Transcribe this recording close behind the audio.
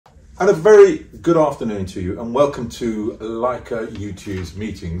And a very good afternoon to you and welcome to Lyca YouTube's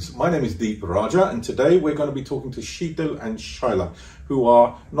meetings. My name is Deep Rajah and today we're going to be talking to Sheetal and Shyla, who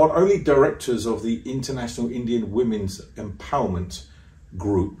are not only directors of the International Indian Women's Empowerment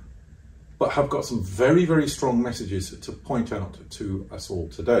Group, but have got some very, very strong messages to point out to us all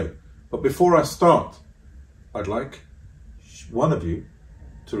today. But before I start, I'd like one of you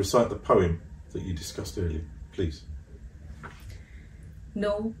to recite the poem that you discussed earlier, please.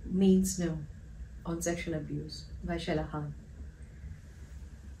 No means no on sexual abuse by Sheetal.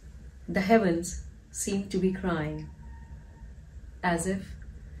 The heavens seem to be crying as if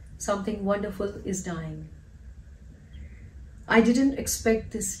something wonderful is dying. I didn't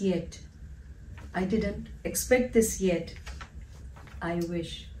expect this yet. I didn't expect this yet. I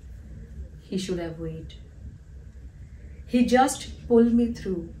wish he should have waited. He just pulled me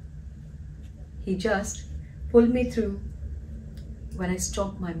through. He just pulled me through when I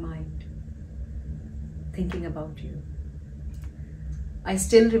stopped my mind thinking about you. I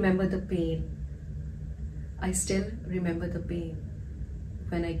still remember the pain. I still remember the pain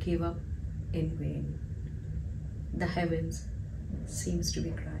when I gave up in vain. The heavens seems to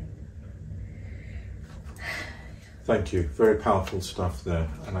be crying. Thank you. Very powerful stuff there.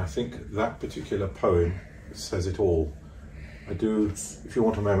 And I think that particular poem says it all. I do, if you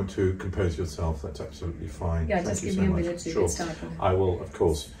want a moment to compose yourself, that's absolutely fine. Yeah, just give me a minute to get started. I will, of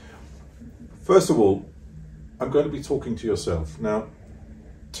course. First of all, I'm going to be talking to yourself. Now,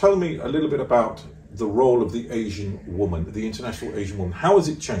 tell me a little bit about the role of the Asian woman, the International Asian Woman. How has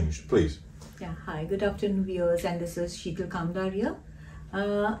it changed, please? Yeah, hi, good afternoon viewers, and this is Sheetal Kamdaria.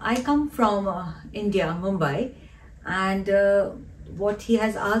 I come from India, Mumbai, and what he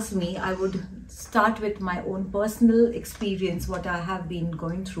has asked me, I would start with my own personal experience, what I have been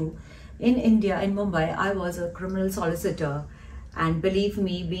going through. In India, in Mumbai, I was a criminal solicitor, and believe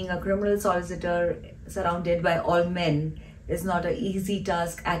me, being a criminal solicitor surrounded by all men is not an easy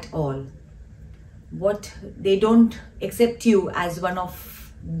task at all. What they don't accept you as one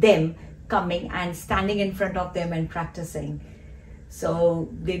of them coming and standing in front of them and practicing. So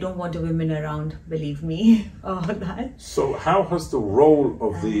they don't want a women around, believe me, all that. So how has the role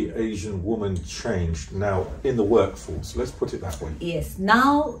of the Asian woman changed now in the workforce? Let's put it that way. Yes,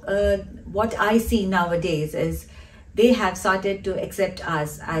 now what I see nowadays is they have started to accept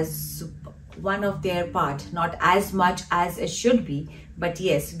us as one of their part, not as much as it should be, but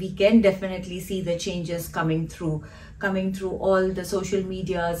yes, we can definitely see the changes coming through all the social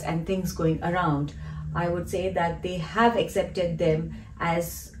medias and things going around. I would say that they have accepted them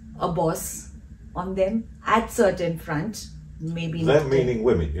as a boss on them at certain front, maybe them meaning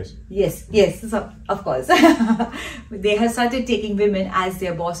women, yes? Yes, so, of course. They have started taking women as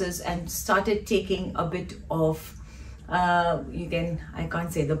their bosses and started taking a bit of, I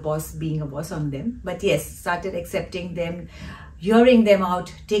can't say the boss being a boss on them, but yes, started accepting them, hearing them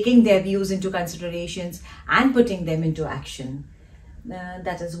out, taking their views into considerations and putting them into action.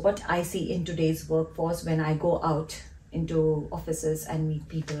 That is what I see in today's workforce when I go out into offices and meet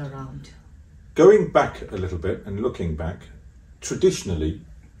people around. Going back a little bit and looking back, traditionally,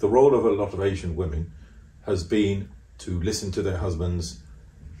 the role of a lot of Asian women has been to listen to their husbands,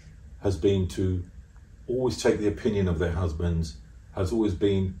 has been to always take the opinion of their husbands, has always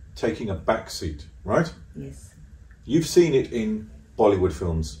been taking a back seat, right? Yes. You've seen it in Bollywood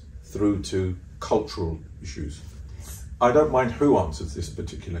films through to cultural issues. I don't mind who answers this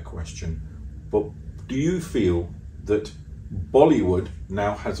particular question, but do you feel that Bollywood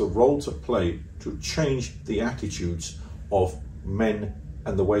now has a role to play to change the attitudes of men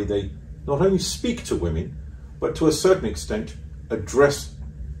and the way they not only speak to women, but to a certain extent address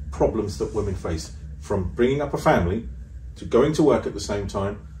problems that women face, from bringing up a family to going to work at the same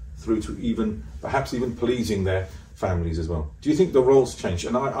time, through to perhaps even pleasing their families as well? Do you think the roles change?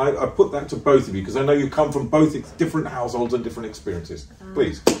 And I put that to both of you because I know you come from both different households and different experiences.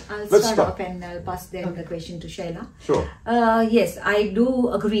 Please, Let's start off and I'll pass then the question to Shyla. Sure. Yes, I do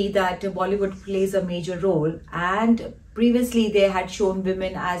agree that Bollywood plays a major role, and previously they had shown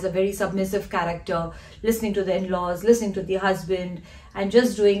women as a very submissive character, listening to the in-laws, listening to the husband and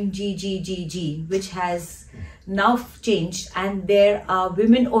just doing G, which has now changed, and there are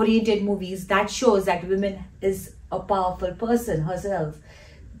women-oriented movies that shows that women is a powerful person herself.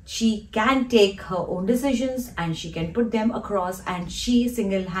 She can take her own decisions and she can put them across, and she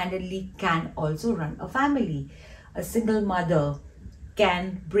single-handedly can also run a family. A single mother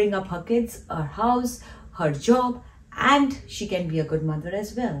can bring up her kids, her house, her job, and she can be a good mother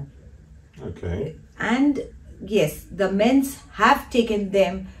as well. Okay. And yes, the men have taken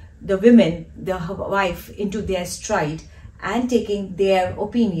them, the women, the wife, into their stride and taking their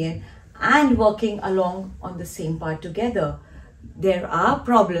opinion and working along on the same part together. There are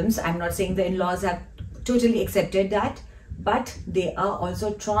problems. I'm not saying the in-laws have totally accepted that, but they are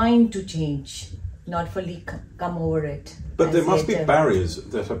also trying to change, not fully come over it. But there must be barriers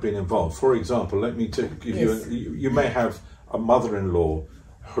that have been involved. For example, let me give Yes. you may have a mother-in-law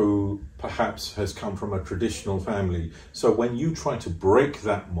who perhaps has come from a traditional family. So when you try to break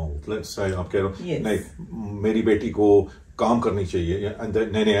that mold, let's say, आप कह रहे हो, Yes. नहीं, मेरी बेटी को काम करनी चाहिए, and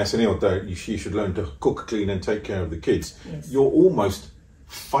then नहीं ऐसा नहीं होता, she should learn to cook, clean and take care of the kids. Yes. You're almost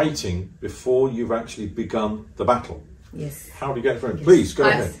fighting before you've actually begun the battle. Yes. How do you get through it? Please, go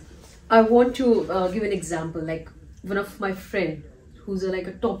ahead. I want to give an example. Like one of my friend who's like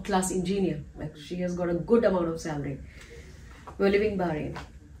a top class engineer, like she has got a good amount of salary. We're living in Bahrain.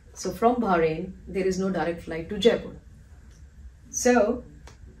 So from Bahrain, there is no direct flight to Jaipur. So,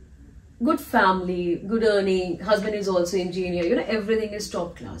 good family, good earning, husband is also engineer, you know, everything is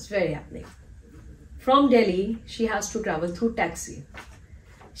top class, very happening. From Delhi, she has to travel through taxi.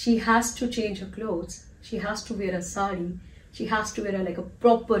 She has to change her clothes. She has to wear a sari. She has to wear like a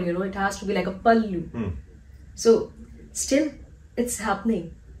proper, you know, it has to be like a pallu. So, still, it's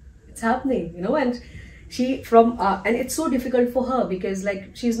happening. It's happening, you know, and she and it's so difficult for her because like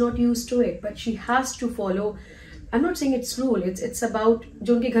she's not used to it, but she has to follow. I'm not saying it's rule, it's about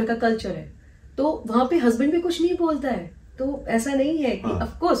जो उनके घर का culture है. तो वहाँ पे husband भी कुछ नहीं बोलता है. तो ऐसा नहीं है कि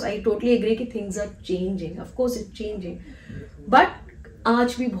of course I totally agree कि things are changing. Of course it's changing. But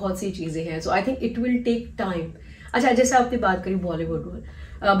आज भी बहुत सी चीजें हैं. So I think it will take time. अच्छा जैसे आपने बात करी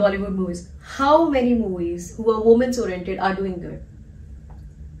Bollywood movies. How many movies who are women's oriented are doing good?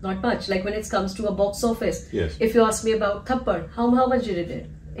 Not much. Like when it comes to a box office. Yes. If you ask me about Thappad, how much did it do?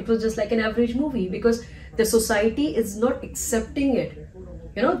 It was just like an average movie because the society is not accepting it.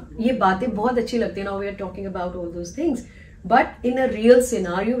 You know, ये बातें बहुत अच्छी लगती हैं. Now we are talking about all those things. But in a real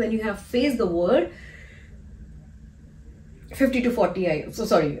scenario, when you have faced the world, 50 to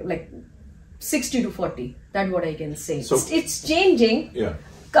 40, like 60 to 40. That's what I can say. So, it's changing. Yeah.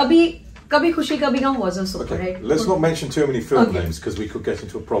 Kabhi Khushi Kabhi Gum was also right. Let's not mention too many film names because we could get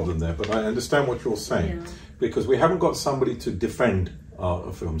into a problem there. But I understand what you're saying because we haven't got somebody to defend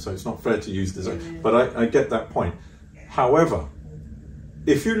a film, so it's not fair to use this. But I get that point. However,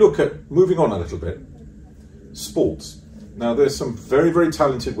 if you look at moving on a little bit, sports. Now there's some very, very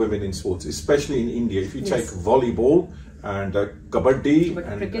talented women in sports, especially in India. If you take volleyball and kabaddi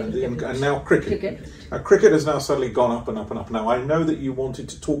and now cricket. Now cricket has now suddenly gone up and up and up. Now I know that you wanted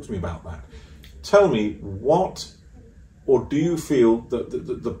to talk to me about that. Tell me what, or do you feel that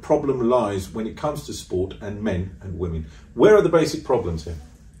the problem lies when it comes to sport and men and women? Where are the basic problems here?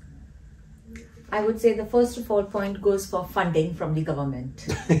 I would say the first of all point goes for funding from the government.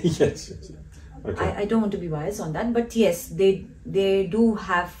 Yes. Okay. I don't want to be biased on that, but yes, they do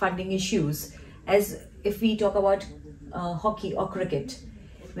have funding issues. As if we talk about hockey or cricket,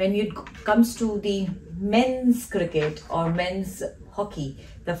 when it comes to the men's cricket or men's hockey,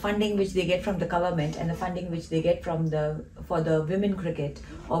 the funding which they get from the government and the funding which they get from for the women cricket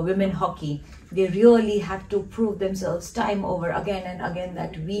or women hockey, they really have to prove themselves time over again and again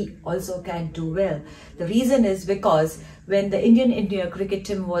that we also can do well. The reason is because when the India cricket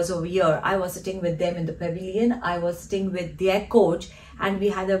team was over here, I was sitting with them in the pavilion, I was sitting with their coach, and we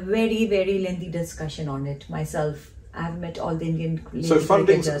had a very, very lengthy discussion on it myself. I have met all the Indian So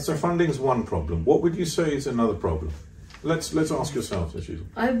funding's one problem. What would you say is another problem? Let's ask yourself, Sheetal.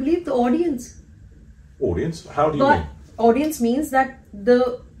 I believe the audience. Audience? How do you mean? Audience means that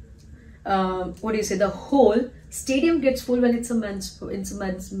the the whole stadium gets full when it's a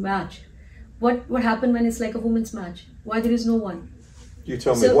men's match. What happened when it's like a women's match? Why there is no one? You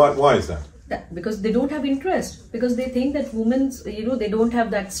tell me, why is that? Because they don't have interest. Because they think that women's, they don't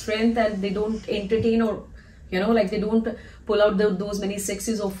have that strength and they don't entertain or, like they don't pull out those many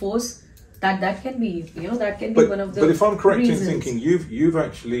sixes or fours. That can be, that can be one of the. But if I'm correct reasons. in thinking, you've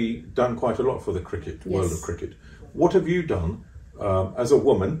actually done quite a lot for the world of cricket. What have you done as a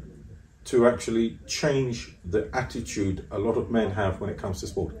woman to actually change the attitude a lot of men have when it comes to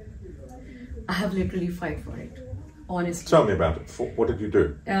sport? I have literally fight for it, honestly. Tell me about it. What did you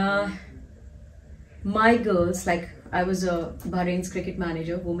do? My girls, like I was a Bahrain's cricket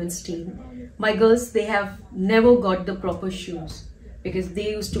manager, women's team. My girls, they have never got the proper shoes because they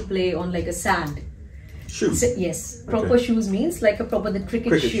used to play on like a sand. Shoes? So, yes. Proper shoes means like the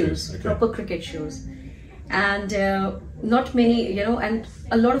cricket shoes. Okay. Proper cricket shoes. And not many, and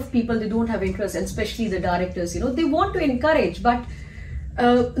a lot of people, they don't have interest, and especially the directors, they want to encourage, but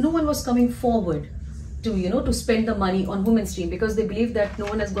no one was coming forward to, to spend the money on women's team because they believe that no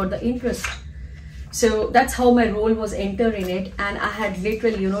one has got the interest. So that's how my role was entered in it, and I had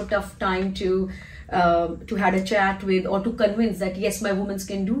literally, tough time to had a chat with or to convince that yes, my women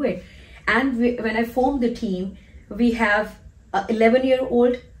can do it. And when I formed the team, we have a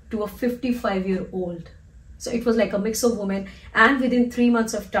 11-year-old to a 55-year-old. So it was like a mix of women, and within 3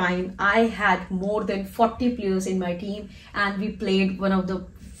 months of time, I had more than 40 players in my team, and we played one of the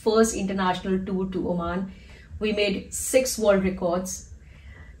first international tour to Oman. We made 6 world records,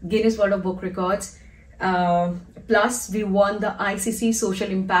 Guinness World of Book Records. Plus, we won the ICC Social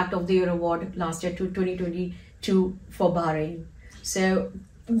Impact of the Year Award last year, to 2022 for Bahrain. So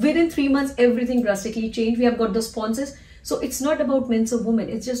within 3 months, everything drastically changed. We have got the sponsors. So it's not about men's or women.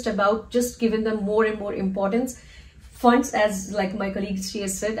 It's just about just giving them more and more importance. Funds, as like my colleague she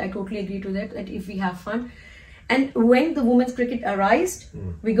has said, I totally agree to that, that if we have fun. And when the women's cricket arose,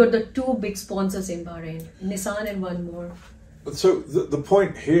 we got the 2 big sponsors in Bahrain, Nissan and one more. So the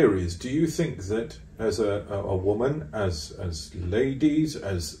point here is, do you think that as a woman, as ladies,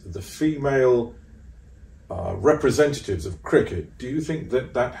 as the female representatives of cricket, do you think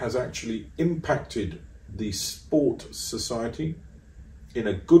that that has actually impacted the sport society in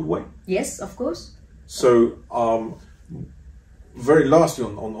a good way? Yes, of course. So very lastly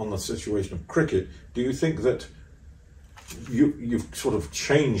on the situation of cricket, do you think that you've sort of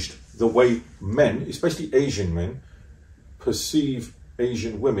changed the way men, especially Asian men, perceive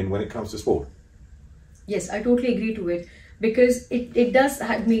Asian women when it comes to sport? Yes, I totally agree to it, because it does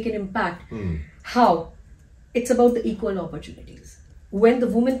make an impact. How? It's about the equal opportunities. When the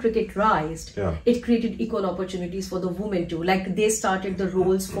women cricket rised, it created equal opportunities for the women too. Like they started the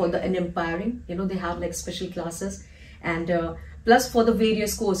roles for the empowering, they have like special classes, and plus for the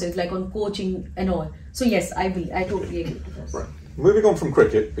various courses like on coaching and all. So yes, I totally agree to this. Right. Moving on from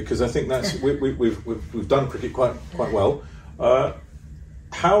cricket, because I think that's we've done cricket quite well.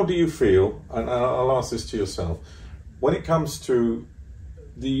 How do you feel? And I'll ask this to yourself. When it comes to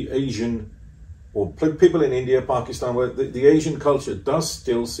the Asian or people in India, Pakistan, where the Asian culture does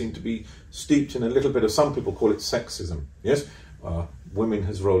still seem to be steeped in a little bit of, some people call it sexism. Yes,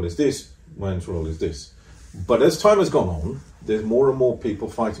 women's role is this, men's role is this. But as time has gone on, there's more and more people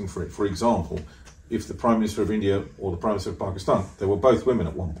fighting for it. For example, if the Prime Minister of India or the Prime Minister of Pakistan, they were both women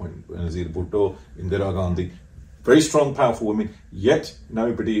at one point, Benazir Bhutto, Indira Gandhi, very strong, powerful women, yet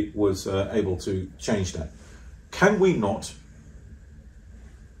nobody was able to change that. Can we not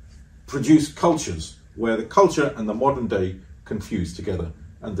produce cultures where the culture and the modern day confuse together,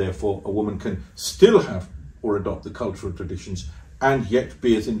 and therefore a woman can still have or adopt the cultural traditions and yet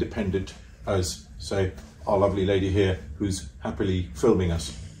be as independent as, say, our lovely lady here who's happily filming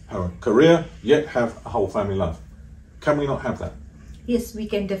us, her career, yet have a whole family life? Can we not have that? Yes, we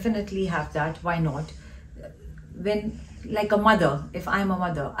can definitely have that. Why not? When, like a mother, if I'm a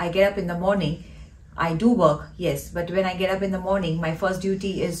mother, I get up in the morning, I do work, yes, but when I get up in the morning, my first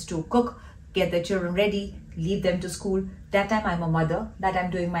duty is to cook, get the children ready, leave them to school. That time I'm a mother, that I'm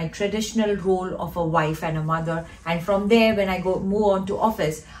doing my traditional role of a wife and a mother. And from there, when I move on to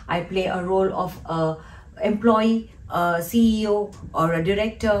office, I play a role of a employee, a CEO or a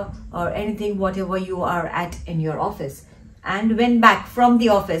director or anything, whatever you are at in your office. And when back from the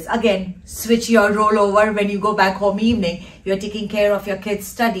office, again, switch your role over. When you go back home evening, you're taking care of your kids'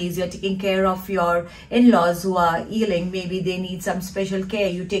 studies, you're taking care of your in-laws who are ailing, maybe they need some special care,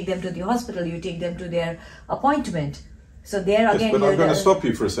 you take them to the hospital, you take them to their appointment. So there again, yes, but I'm going to stop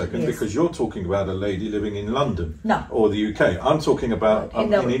you for a second, because you're talking about a lady living in London or the UK. I'm talking about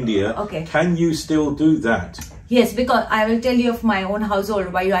in India. Okay. Can you still do that? Yes, because I will tell you of my own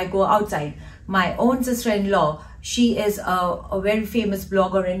household while I go outside. My own sister-in-law, she is a very famous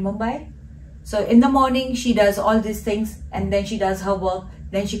blogger in Mumbai. So in the morning, she does all these things and then she does her work.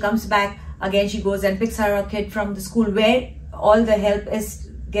 Then she comes back, again she goes and picks her kid from the school where all the help is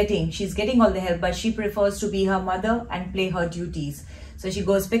getting. She's getting all the help, but she prefers to be her mother and play her duties. So she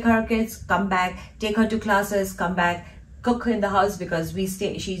goes pick her kids, come back, take her to classes, come back, cook in the house because she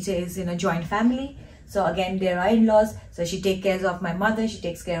stays in a joint family. So again, there are in-laws. So she takes care of my mother, she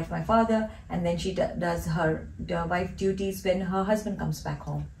takes care of my father, and then she does her wife duties when her husband comes back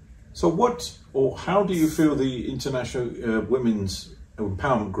home. So what, or how do you feel the International Women's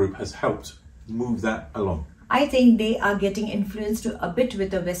Empowerment Group has helped move that along? I think they are getting influenced a bit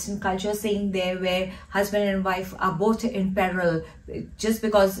with the Western culture, saying there where husband and wife are both in peril. Just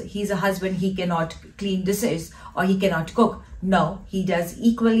because he's a husband, he cannot clean dishes or he cannot cook. No, he does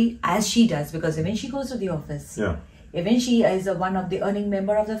equally as she does, because even she goes to the office. Yeah. Even she is one of the earning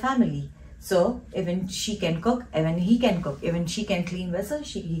member of the family. So even she can cook, even he can cook, even she can clean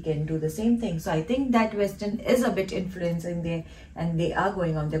vessels, he can do the same thing. So I think that Western is a bit influencing there, and they are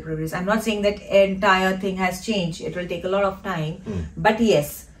going on their progress. I'm not saying that entire thing has changed. It will take a lot of time, but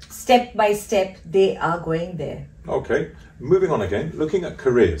yes, step by step they are going there. Okay, moving on again, looking at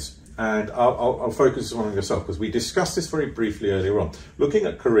careers, and I'll focus on yourself because we discussed this very briefly earlier on. Looking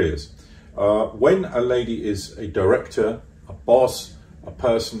at careers, when a lady is a director, a boss, a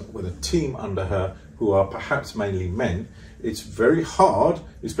person with a team under her who are perhaps mainly men, it's very hard,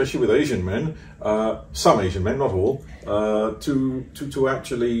 especially with Asian men, some Asian men, not all, to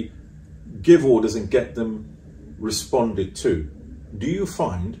actually give orders and get them responded to. Do you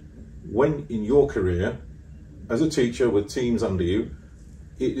find when in your career as a teacher with teams under you,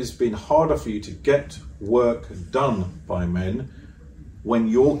 it has been harder for you to get work done by men when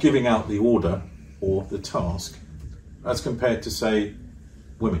you're giving out the order or the task as compared to, say,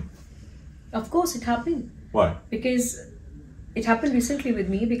 women? Of course it happened. Why? Because it happened recently with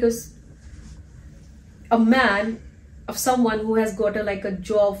me, because a man of someone who has got a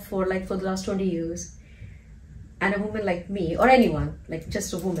job for the last 20 years, and a woman like me, or anyone, like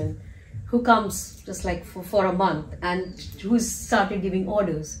just a woman who comes just like for a month and who's started giving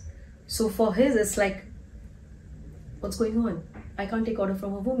orders. So for his, it's like, what's going on? I can't take order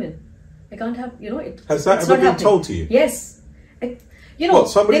from a woman. I can't have, it. Has that ever been told to you? Yes.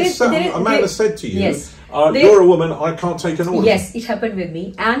 What, a man has said to you, yes, you're a woman, I can't take an order? Yes, it happened with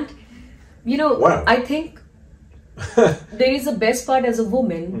me. And, wow. I think there is a best part as a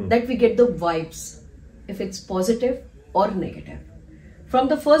woman that we get the vibes, if it's positive or negative. From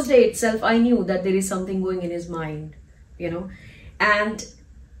the first day itself, I knew that there is something going in his mind, and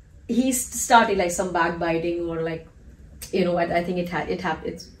he started like some backbiting or I think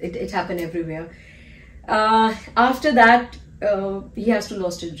it happened everywhere. After that, he has to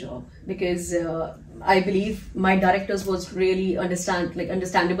lost his job, because I believe my directors was really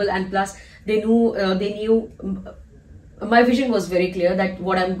understandable, and plus they knew my vision was very clear that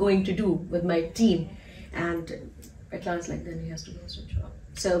what I'm going to do with my team, and at last then he has to lose his job.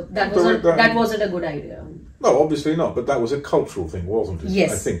 So that wasn't a good idea. No, obviously not, but that was a cultural thing, wasn't it?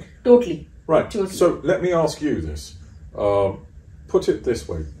 Yes, I think. Totally. Right, totally. So let me ask you this. Put it this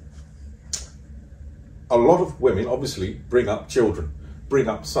way. A lot of women obviously bring up children, bring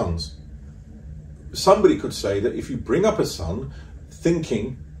up sons. Somebody could say that if you bring up a son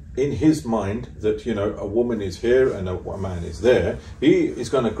thinking in his mind that, a woman is here and a man is there, he is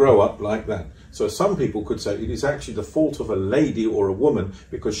going to grow up like that. So some people could say it is actually the fault of a lady or a woman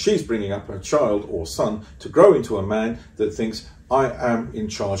because she's bringing up her child or son to grow into a man that thinks, I am in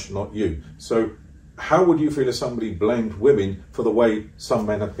charge, not you. So how would you feel if somebody blamed women for the way some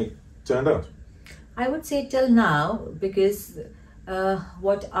men have turned out? I would say till now, because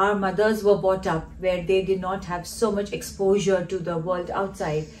what our mothers were brought up, where they did not have so much exposure to the world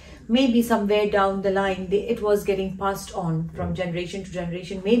outside, maybe somewhere down the line it was getting passed on from generation to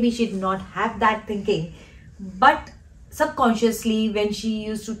generation. Maybe she did not have that thinking, but subconsciously when she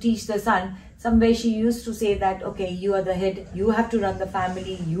used to teach the son, somewhere she used to say that, okay, you are the head, you have to run the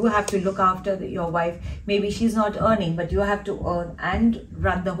family, you have to look after your wife. Maybe she's not earning, but you have to earn and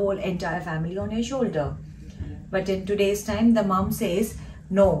run the whole entire family on your shoulder. But in today's time, the mom says,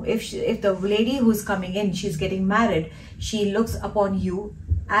 no, if the lady who's coming in, she's getting married, she looks upon you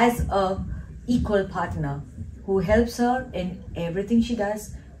as a equal partner who helps her in everything she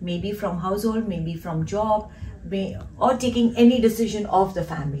does, maybe from household, maybe from job, or taking any decision of the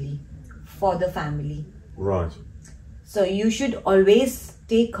family, for the family. Right. So you should always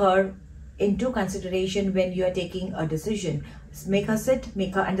take her into consideration when you are taking a decision. Make her sit,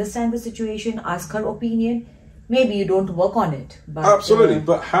 make her understand the situation, ask her opinion. Maybe you don't work on it. But, absolutely,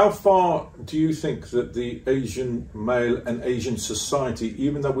 but how far do you think that the Asian male and Asian society,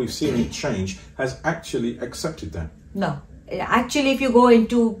 even though we've seen it change, has actually accepted that? No. Actually, if you go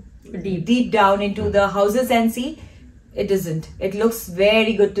into deep down into the houses and see, it isn't. It looks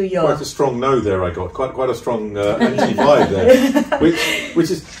very good to hear. Quite a strong no there I got. Quite a strong anti-vibe there. which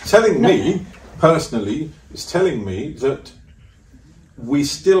is telling me, personally, that we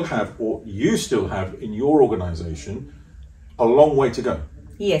still have, or you still have in your organisation, a long way to go.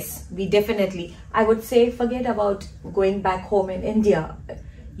 Yes, we definitely. I would say forget about going back home in India.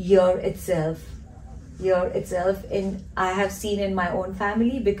 Here itself, I have seen in my own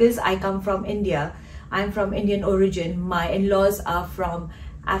family, because I come from India. I'm from Indian origin. My in-laws are from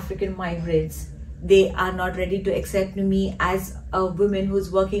African migrants. They are not ready to accept me as a woman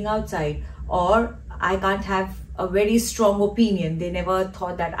who's working outside, or I can't have a very strong opinion. They never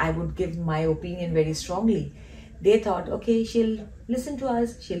thought that I would give my opinion very strongly. They thought, okay, she'll listen to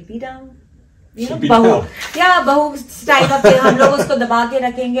us, she'll be down, Should be bahu. down. Yeah, bahu style of thing. हम लोग उसको दबा के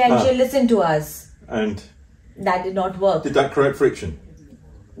रखेंगे and she'll listen to us. And that did not work. Did that create friction?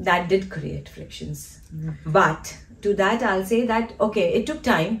 That did create frictions. But to that, I'll say that, okay, it took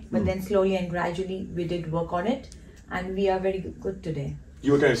time, but then slowly and gradually we did work on it, and we are very good today.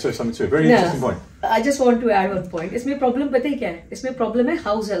 You were going to say something too. Very interesting point. I just want to add one point. इसमें problem पता है क्या है? इसमें problem है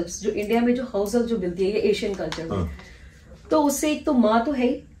house helps. जो India में जो house help जो मिलती है ये एशियन कल्चर में, तो उससे एक तो माँ तो है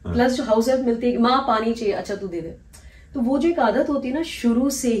ही, प्लस जो हाउस हेल्प मिलती है, माँ पानी चाहिए, अच्छा तू दे दे. तो वो जो एक आदत होती है ना शुरू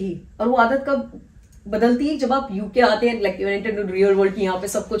से ही, और वो आदत कब बदलती है जब आप यूके आते हैं, like you enter to real world की यहाँ पे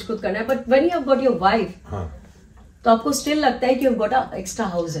सब कुछ खुद करना है. But when you have got your wife, तो आपको स्टिल लगता है कि you have got a extra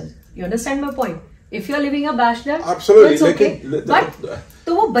house help. You understand my point? If you are living a bachelor, absolutely, okay, but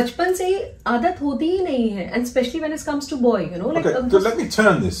तो वो बचपन से ही आदत होती ही नहीं है, and specially when it comes to boy, you know, like. So let me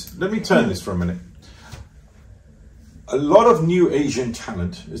turn this for a minute. A lot of new Asian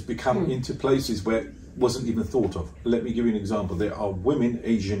talent has become into places where it wasn't even thought of. Let me give you an example. There are women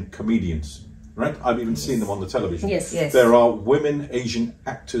Asian comedians, right? I've even seen them on the television. Yes. There are women Asian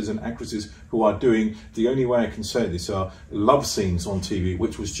actors and actresses who are doing, the only way I can say this, are love scenes on TV,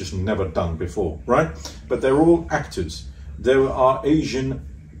 which was just never done before, right? But they're all actors. There are Asian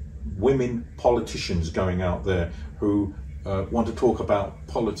women politicians going out there who want to talk about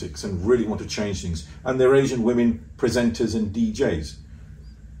politics and really want to change things, and they're Asian women presenters and DJs.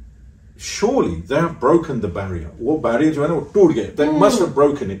 Surely they have broken the barrier. What barrier do I know? They must have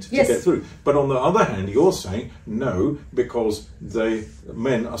broken it to get through. But on the other hand, you're saying no, because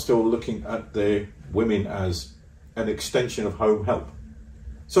men are still looking at their women as an extension of home help.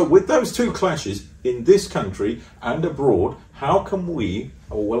 So with those two clashes in this country and abroad, how can we,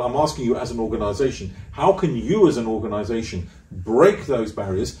 well, I'm asking you as an organisation, how can you as an organisation break those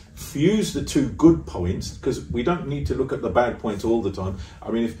barriers, fuse the two good points, because we don't need to look at the bad points all the time.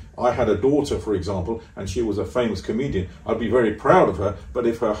 I mean, if I had a daughter, for example, and she was a famous comedian, I'd be very proud of her, but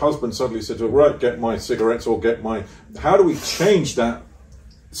if her husband suddenly said to her, right, get my cigarettes or get my... How do we change that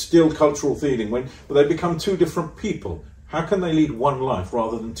still cultural feeling when they become two different people? How can they lead one life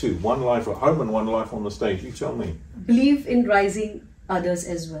rather than two? One life at home and one life on the stage? You tell me. Believe in rising others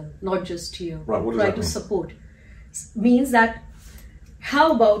as well, not just you. Right, what does that mean? Try to support. Means that,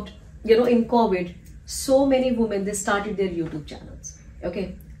 how about, you know, in COVID, so many women, they started their YouTube channels,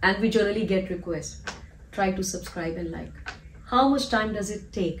 okay? And we generally get requests. Try to subscribe and like. How much time does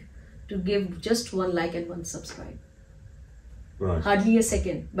it take to give just one like and one subscribe? Right. Hardly a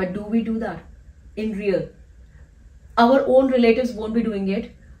second. But do we do that in real? Our own relatives won't be doing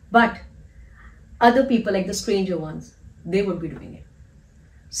it, but other people, like the stranger ones, they would be doing it.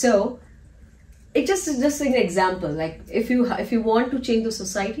 So it just an example. Like if you want to change the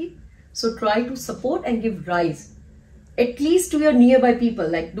society, so try to support and give rise, at least to your nearby people.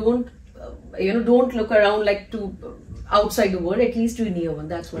 Like don't look around like to outside the world. At least to your near one.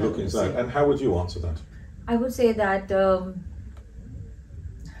 That's what look inside. And how would you answer that? I would say that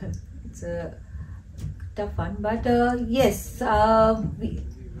it's a tough one, but yes,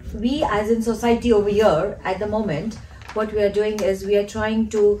 we as in society over here at the moment, what we are doing is we are trying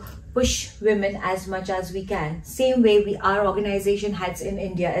to push women as much as we can. Same way our organization has in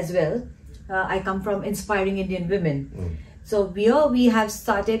India as well. I come from Inspiring Indian Women. So we have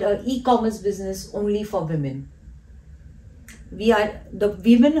started an e-commerce business only for women. We are the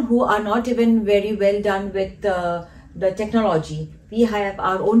women who are not even very well done with the technology. We have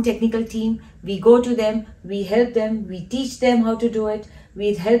our own technical team. We go to them, we help them, we teach them how to do it.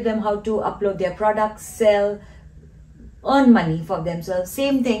 We help them how to upload their products, sell, earn money for themselves.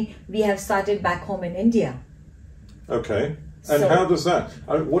 Same thing we have started back home in India. Okay. And so, how does that,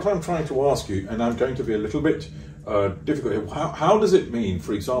 what I'm trying to ask you, and I'm going to be a little bit difficult here, how does it mean,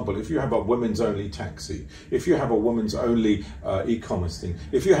 for example, if you have a women's only taxi, if you have a women's only e-commerce thing,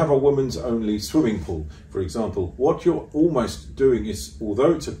 if you have a women's only swimming pool, for example, what you're almost doing is,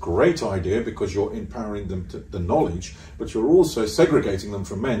 although it's a great idea because you're empowering them to the knowledge, but you're also segregating them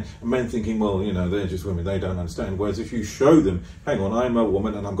from men, and men thinking, well, you know, they're just women, they don't understand. Whereas if you show them, hang on, I'm a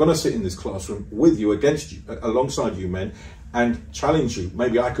woman and I'm going to sit in this classroom with you, against you, alongside you men, and challenge you.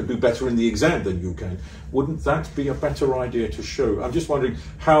 Maybe I could do better in the exam than you can. Wouldn't that be a better idea to show? I'm just wondering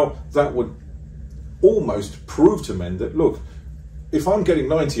how that would almost prove to men that, look, if I'm getting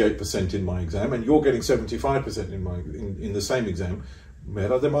 98% in my exam and you're getting 75% in the same exam,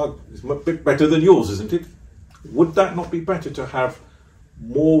 it's a bit better than yours, isn't it? Would that not be better to have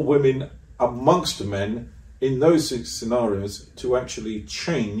more women amongst men in those scenarios to actually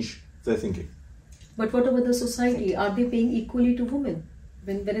change their thinking? But what about the society? Are they paying equally to women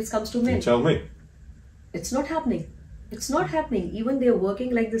when it comes to men? You tell me. It's not happening. It's not happening. Even they're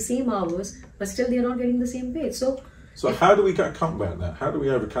working like the same hours, but still they're not getting the same pay. So how do we combat that? How do we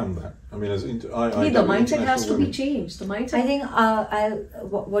overcome that? I mean, the mindset has to be changed. The mindset. I think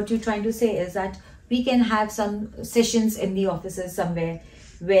what you're trying to say is that we can have some sessions in the offices somewhere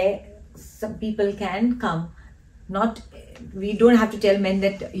where some people can come. We don't have to tell men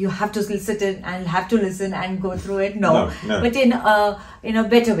that you have to sit in and have to listen and go through it. No. But in a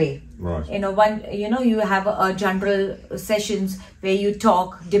better way. Right. You have a general sessions where you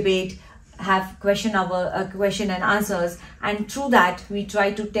talk, debate, have question and answers, and through that we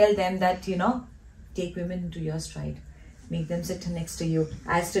try to tell them that take women into your stride, make them sit next to you,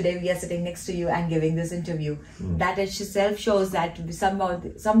 as today we are sitting next to you and giving this interview. That itself shows that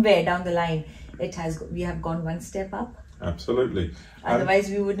somewhere down the line we have gone one step up. Absolutely. Otherwise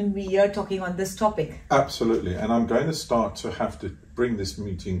we wouldn't be here talking on this topic. Absolutely. And I'm going to have to bring this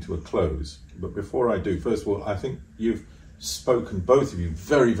meeting to a close, but before I do, first of all, I think you've spoken, both of you,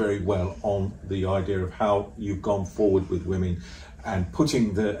 very, very well on the idea of how you've gone forward with women and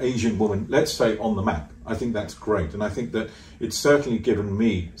putting the Asian woman, let's say, on the map. I think that's great, and I think that it's certainly given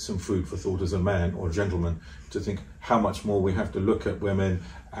me some food for thought as a man or gentleman to think how much more we have to look at women,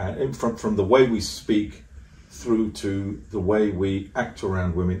 from the way we speak through to the way we act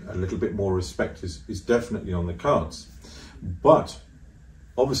around women. A little bit more respect is definitely on the cards. But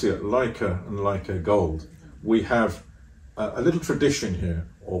obviously at Lyca and Lyca Gold, we have a little tradition here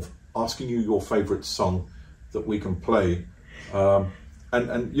of asking you your favourite song that we can play, and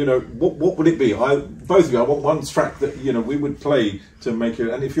what would it be? Both of you, I want one track that we would play to make it.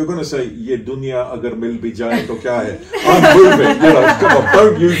 And if you're going to say "Ye dunya agar mil bhi jaye to kya hai," I'm moving. Come on,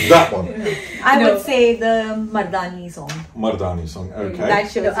 don't use that one. I would say the Mardani song. Mardani song, okay. That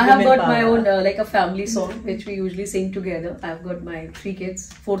shows I have got my own like a family song which we usually sing together. I've got my 3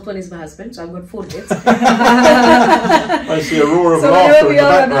 kids. 4th one is my husband, so I've got 4 kids. I see a roar of laughter in the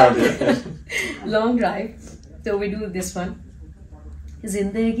background. Long drive. So we do this one.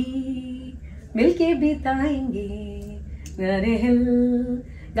 Zindagi milke bitaenge, nare hil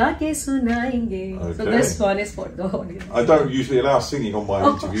gaake sunaenge. Okay. So this one is for the audience. I don't usually allow singing on my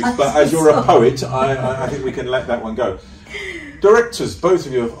interviews, but as you're a poet, I think we can let that one go. Directors, both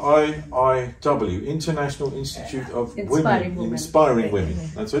of you of IIW, International Institute of Inspiring Women.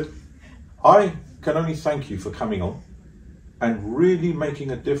 That's it. I can only thank you for coming on and really making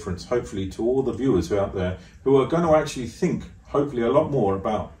a difference, hopefully, to all the viewers who are out there who are going to actually think, hopefully, a lot more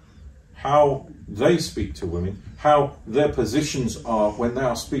about how they speak to women, how their positions are when they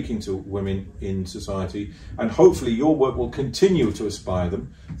are speaking to women in society, and hopefully your work will continue to inspire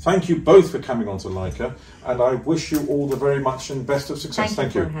them. Thank you both for coming on to Lyca, and I wish you all the very much and best of success.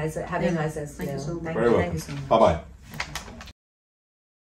 Thank you for having us. Thank you so much. Very welcome. Bye-bye.